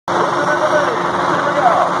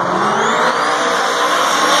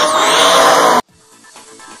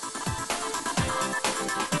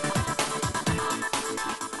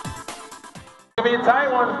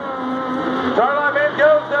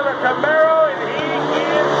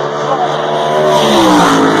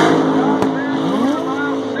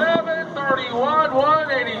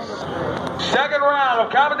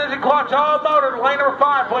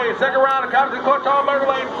3. Second round of competition clutch on motor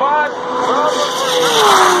lane 5.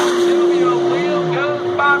 Silvio Wheel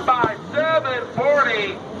goes by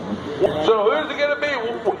 740. So who's it going to be?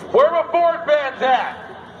 Where are the Ford fans at?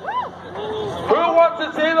 Who wants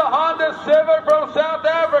to see the Honda Civic from South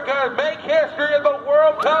Africa make history in the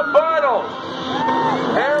World Cup Finals?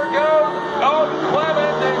 Here goes Owen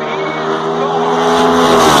Clemens, and he's gone.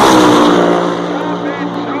 Top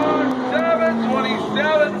end Sean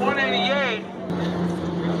 727, 188.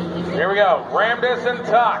 Here we go. Ramdas and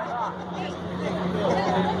Tuck.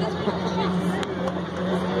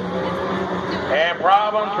 And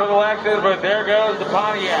problems for the Lexus, but there goes the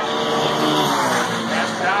Pontiac.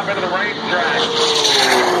 That's top into the racetrack.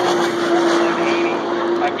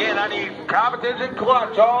 180. Again, I need competition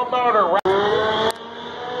clutch, all motor.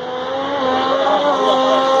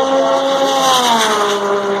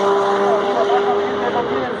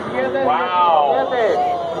 Wow.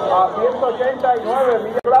 A 189,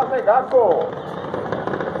 milla clase casco.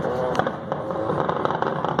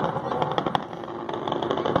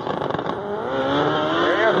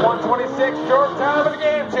 126, short time of the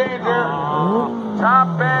game changer.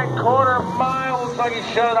 Top back corner mile. Looks like he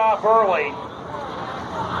shut it off early.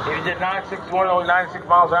 He did 961, only 96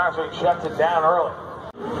 miles an hour, so he shuts it down early.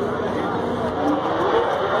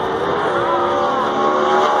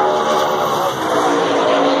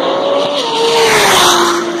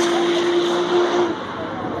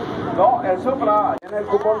 No, el Supra tiene el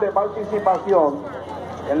cupón de participación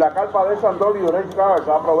en la carpa de San Dolio Race Cars.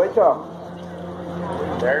 Aprovecha.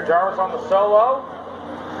 There, Jarvis on the solo.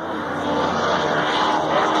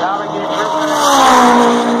 And Tommy gets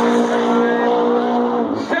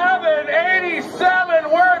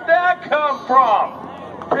 787. Where'd that come from?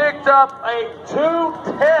 Picked up a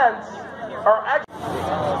 2/10 or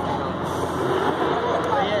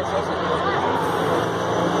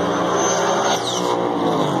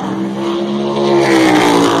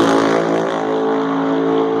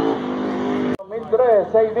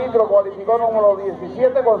Seis litros, cualificó número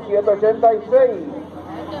 17 con 786.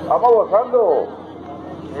 Vamos gozando.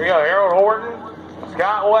 Here we go, Harold Horton,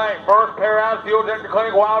 Scott Way, first pair out, Fuel Injector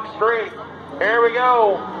Clinic, Wild Street. Here we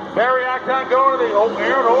go. Barry Acton going to the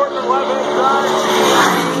Harold Horton, left hand side.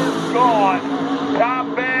 Is gone.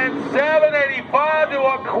 Top end 785 to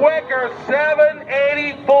a quicker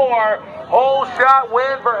 784. Whole shot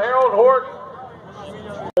win for Harold Horton.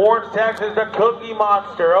 Orange, Texas, the Cookie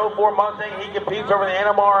Monster. 04 Mustang. He competes over the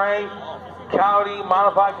NMRA County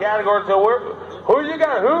Modified category. So who you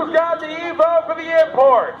got? Who's got the Evo for the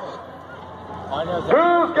imports?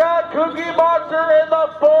 Who's got Cookie Monster in the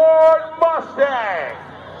Ford Mustang?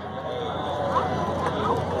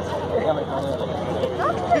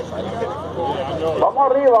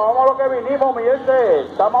 Vamos arriba, vamos a lo que vinimos, mi gente.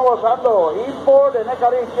 Estamos gozando. Import en el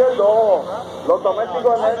carril izquierdo. Los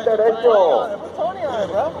domésticos en el derecho.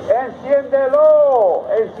 Enciéndelo,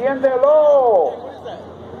 enciéndelo.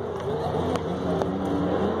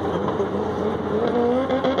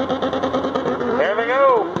 There they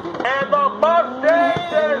go. And the Mustang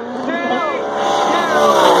is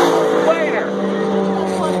later.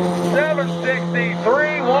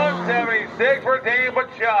 763, 176 for Dave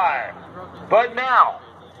Bachai. But now,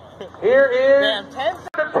 here is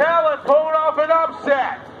the talent pulling off an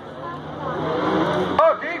upset.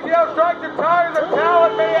 Oh, GTO strikes the tires. The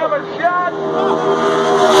talent may have a shot.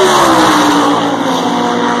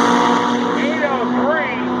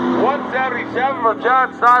 803, 177 for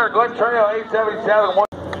John Snyder. Glenn Trail, 877.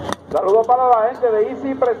 Saludos para la gente de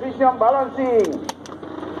Easy Precision Balancing.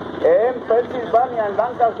 En Pensilvania, en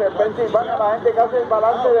Lancaster, Pensilvania, la gente que hace el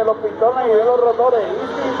balance de los pistones y de los rotores.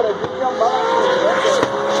 Easy Precision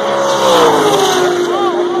Balancing.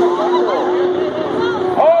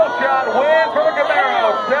 Whole shot win for the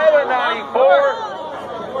Camaro, 794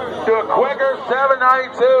 to a quicker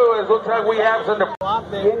 792. It looks like we have some.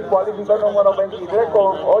 Quien cualificó el número 23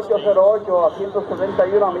 con 808 a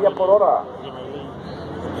 171 millas por hora.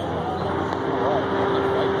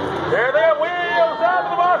 There they are, wheels up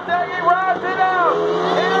the Mustang, he rides it out.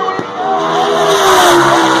 Here we go.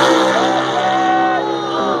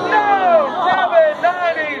 No,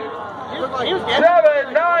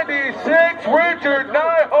 796. Richard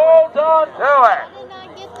Knight holds on to it.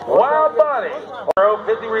 Wild Bunny.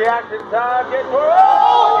 50 reaction time. Get to it.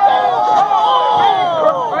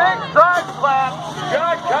 Oh, big side slap.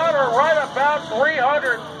 John Connor right about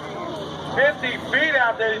 350 feet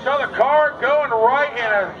out there. You saw the car going right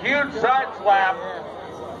and a huge side slap.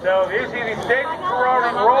 So you see the safety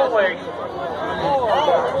corona rolling.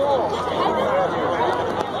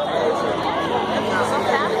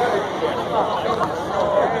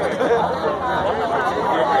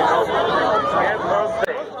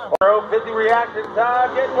 50 reaction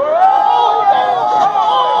time. Get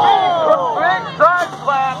big side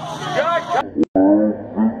slap.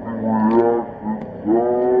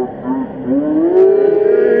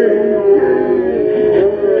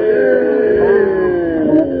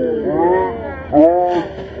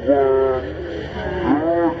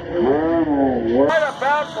 Right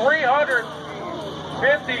about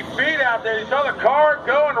 350 feet out there. You saw the car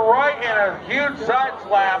going right and a huge side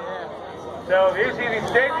slap. So you see the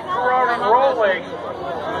staging corona rolling.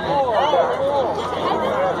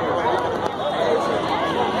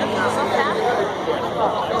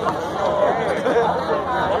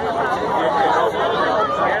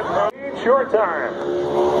 Short time.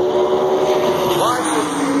 Line to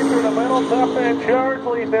speed through the middle, tough and charge,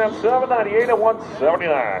 leads down 798 at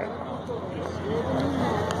 179.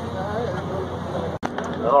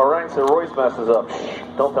 All right, so Royce messes up.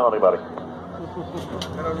 Don't tell anybody.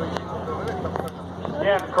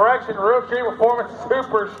 Yeah, correction, Roof Street Performance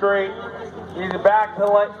Super Street. He's back to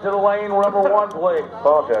the lane number 1, please.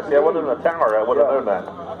 Apologize. See, I wasn't in the tower. I would have known that.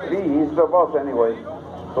 He's the boss anyway.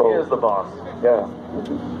 So. He is the boss. Yeah.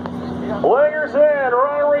 Players in,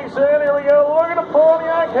 Rotary in, here we go. Look at the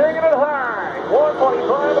Pontiac hanging it high.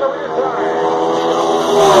 125 at the rear side.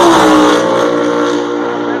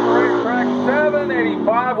 Racetrack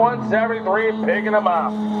 785, 173, picking them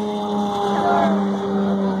up.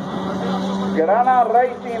 Grana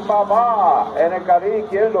Racing, papá, en el carril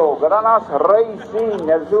izquierdo. Granas Racing,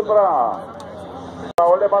 el Supra.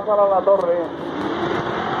 Favor de pasar a la torre.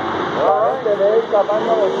 La gente del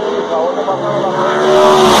tamaño de su, favor de pasar a la torre.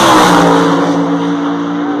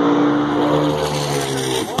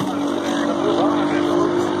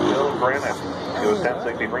 Goes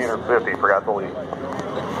 1060, 350, forgot the lead.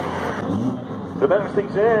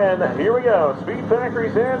 Domestic's in, here we go. Speed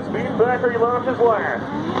Factory's in, Speed Factory launches last.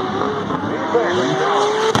 Speed Factory down.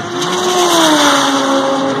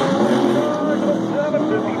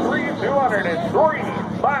 753, 203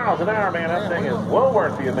 miles an hour, man. That thing is well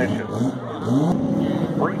worth the emissions.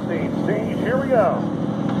 Free stage, here we go.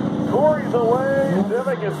 Corey's away,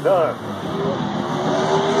 Civic is done.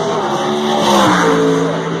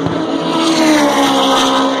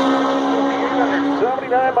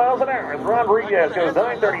 79 miles an hour as Rodriguez goes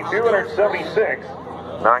 932, 176.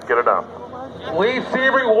 Not good enough. Lee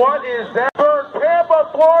Sebring, what is that? For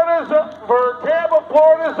Tampa,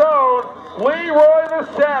 Florida's own, Leroy the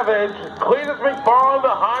Savage, Cletus McFarland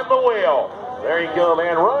behind the wheel. There you go,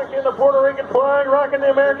 man. Rocking the Puerto Rican flag, rocking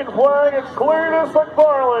the American flag. It's Cletus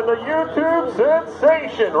McFarland, the YouTube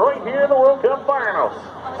sensation, right here in the World Cup Finals.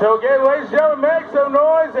 So again, ladies and gentlemen, make some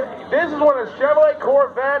noise. This is what a Chevrolet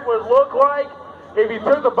Corvette would look like if you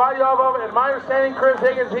took the body off of it. And my understanding, Chris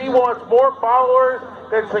Higgins, he wants more followers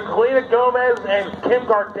than Selena Gomez and Kim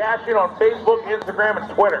Kardashian on Facebook, Instagram,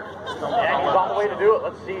 and Twitter. And he's on the way to do it.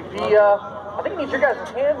 Let's see if he, I think he needs your guys'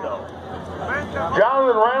 hand, though.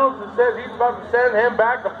 Jonathan Reynolds says he's about to send him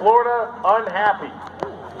back to Florida unhappy.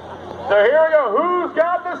 So here we go. Who's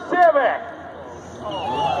got the Civic?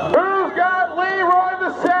 Who's got Leroy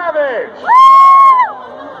the Savage?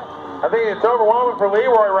 I think it's overwhelming for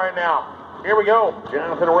Leroy right now. Here we go.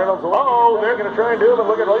 Jonathan Reynolds. Uh-oh, they're going to try and do it, but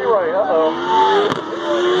look at Leroy. Uh-oh.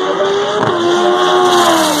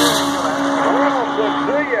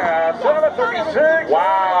 See ya. 736.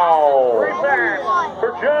 Wow. Great pass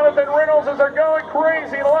for Jonathan Reynolds as they're going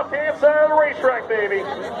crazy. The left-hand side of the racetrack, baby.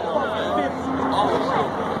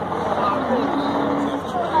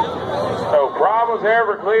 So problems there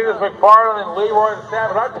for Cletus McFarland and Leroy the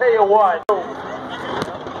Savage. I'll tell you what.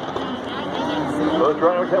 So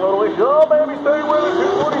trying to take a little leash. Oh, baby, stay with it.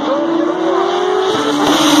 242.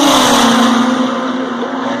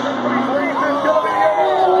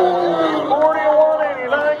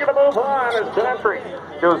 4189 going to move on as Patrick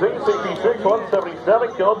goes 866,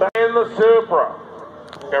 177. Go back in the Supra.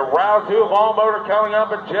 Got round 2 of all motor coming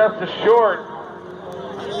up in just a short.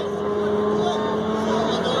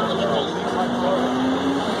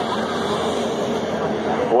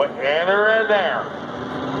 And they're in there.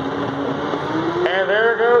 And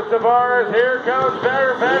there goes Tavares. Here comes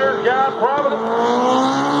Vetter. Vetter's got Providence.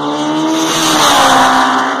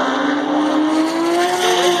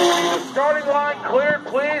 The starting line cleared,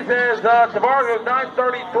 please, as Tavares goes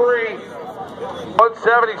 933,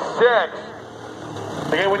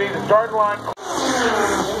 176. Again, we need the starting line.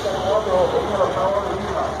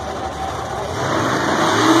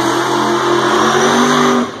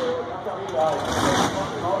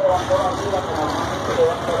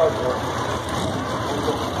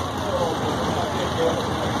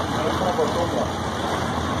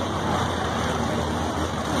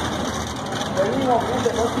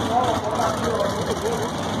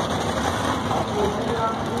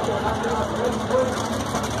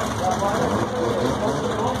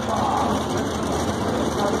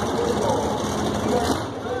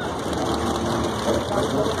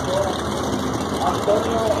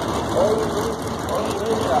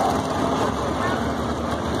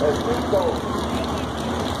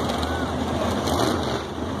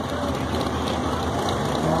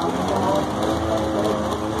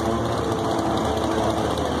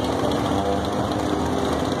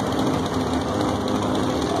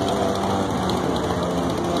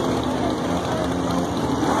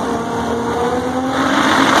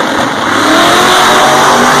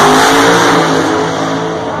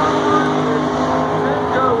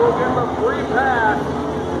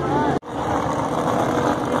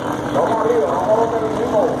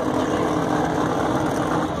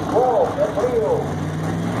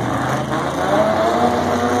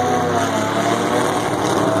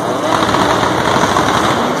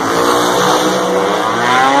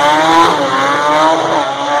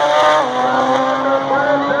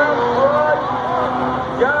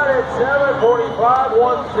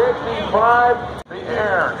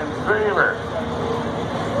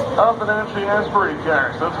 Up and then she has free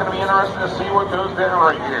car. So it's going to be interesting to see what goes down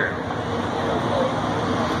right here.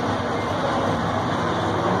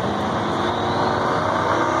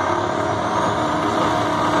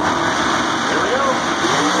 Here we go.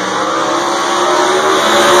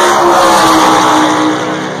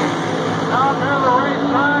 Out there the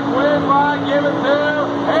racetrack, win by, give it to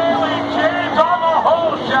Haley James on the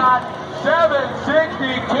hole shot.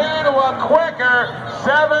 762 to a quicker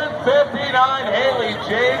 759. Haley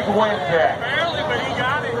James wins it. Barely, but he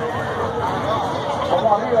got it.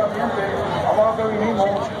 Vamos arriba, gente. Vamos a lo que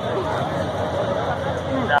vinimos.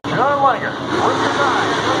 Now, John Langer, with the nine.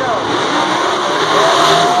 Here we go.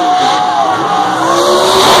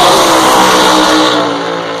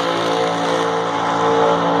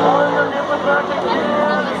 Langer gets it back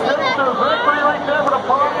again. He takes the victory right there for the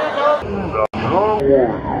pocket.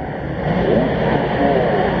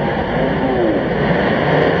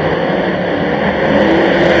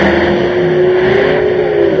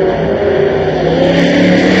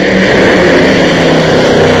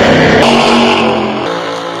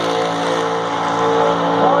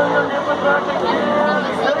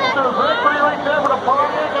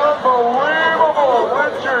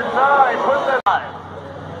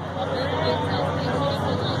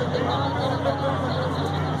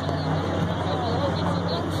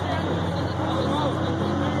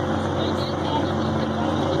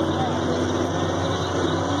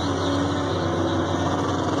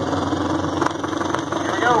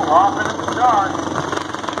 Off in the start.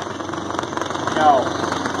 No.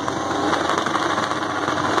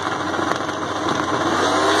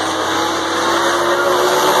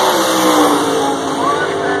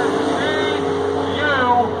 See you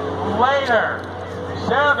later.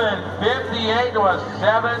 758 to a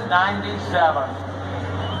 797.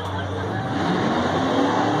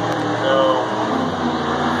 So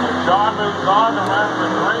John moves on to run for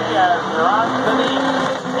 3 as they're on to the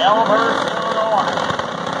Elmhurst, Illinois.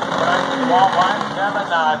 Wall line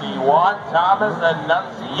 791, Thomas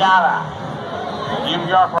Annunciata.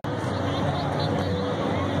 UPR for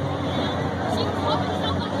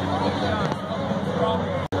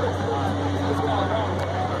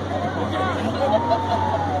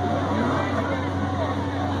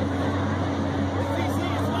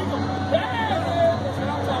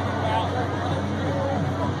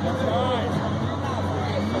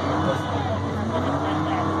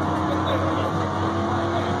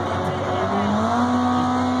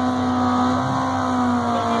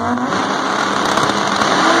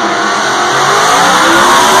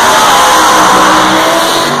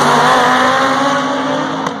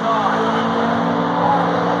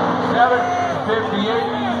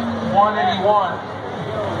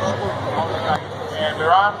and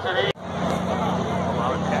they're on to the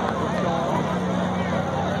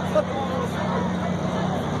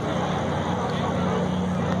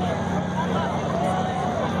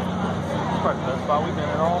Probably the best spot we've been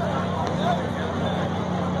at all.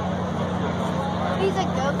 He's a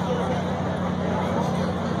go-to.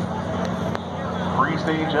 free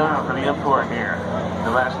stage out for the import here.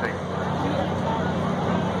 Domestic.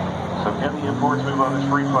 So can the imports move on this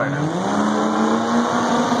free fighter?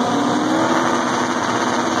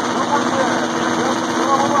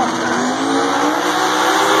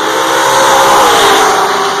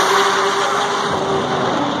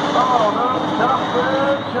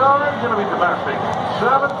 Going to be domestic.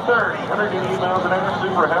 730, 180 miles an hour,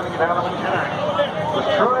 super having it out of the jack. Was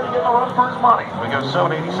trying to get a run for his money. We go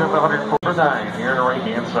 787 to 149 here on the right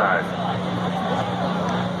hand side.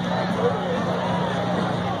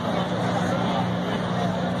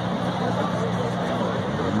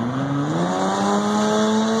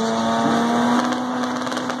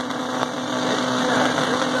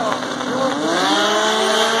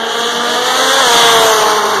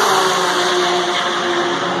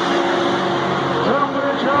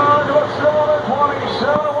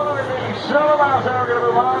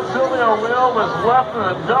 John Silvio Will was left in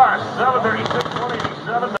the dust.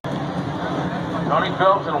 7:36:187. Tony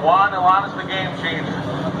Phillips and Juan Alanis, the game changer.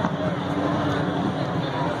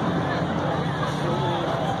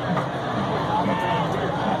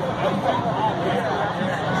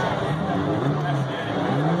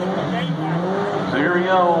 So here we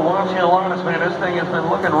go. Watching Alanis, man, this thing has been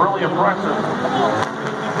looking really impressive.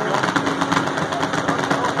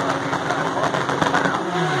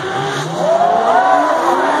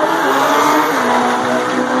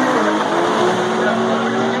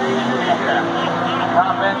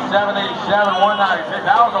 Top end 787, 196.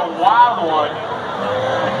 That was a wild one.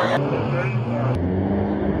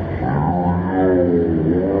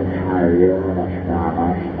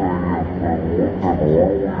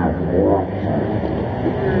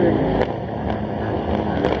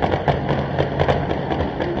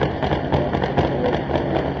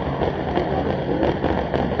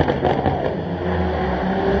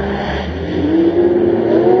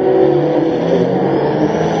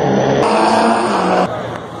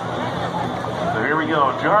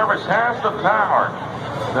 Jarvis has the power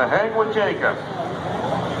to hang with Jacob.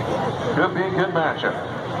 Could be a good matchup.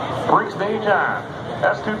 3-stage on.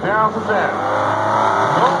 That's 2010.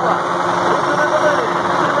 All right. Listen to the lead.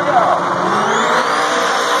 Here we go.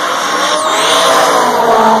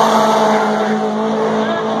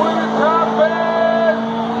 With the top end.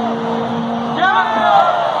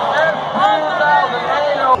 Jacob and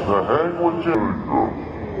 2008. The hang with Jacob.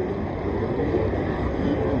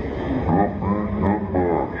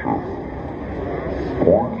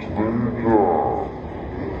 Point stage on. That's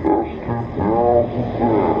 2010.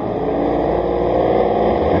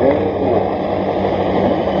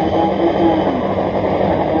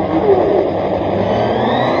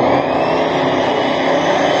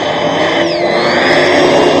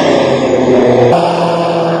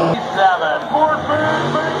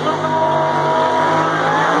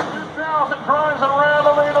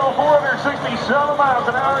 Miles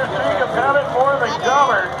an hour. Jacob had it more than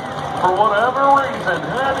covered for whatever reason.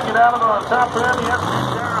 Had to get out of the top end. The SC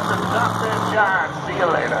Johnson, top end John. See you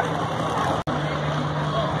later.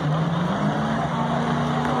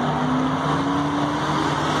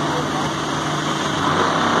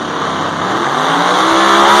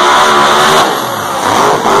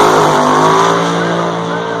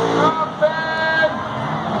 Top end.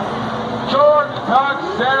 Jordan Tuck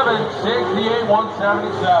 768,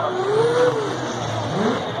 177.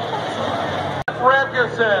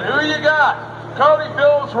 Redgerson, who you got? Cody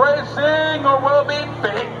Phillips Racing, or will it be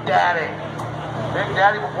Big Daddy? Big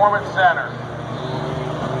Daddy Performance Center.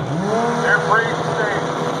 They're free to stage.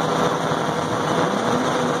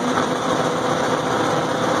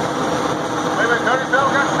 Wait a minute, Cody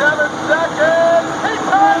Phillips got 7 seconds. He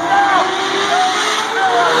timed out.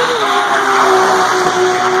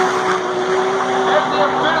 It's the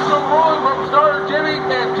official ruling from starter Jimmy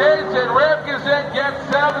and Jason Redgerson gets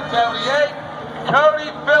 778. Cody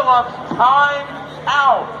Phillips timed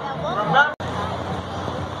out. Remember.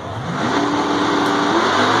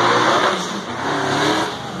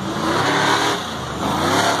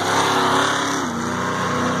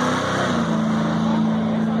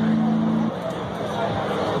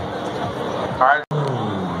 All right.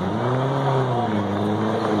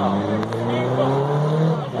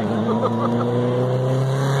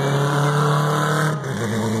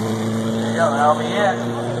 There you go, that'll be it.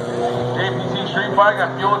 JPC Street Bike got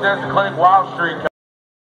fuel desert clinic Wild Street.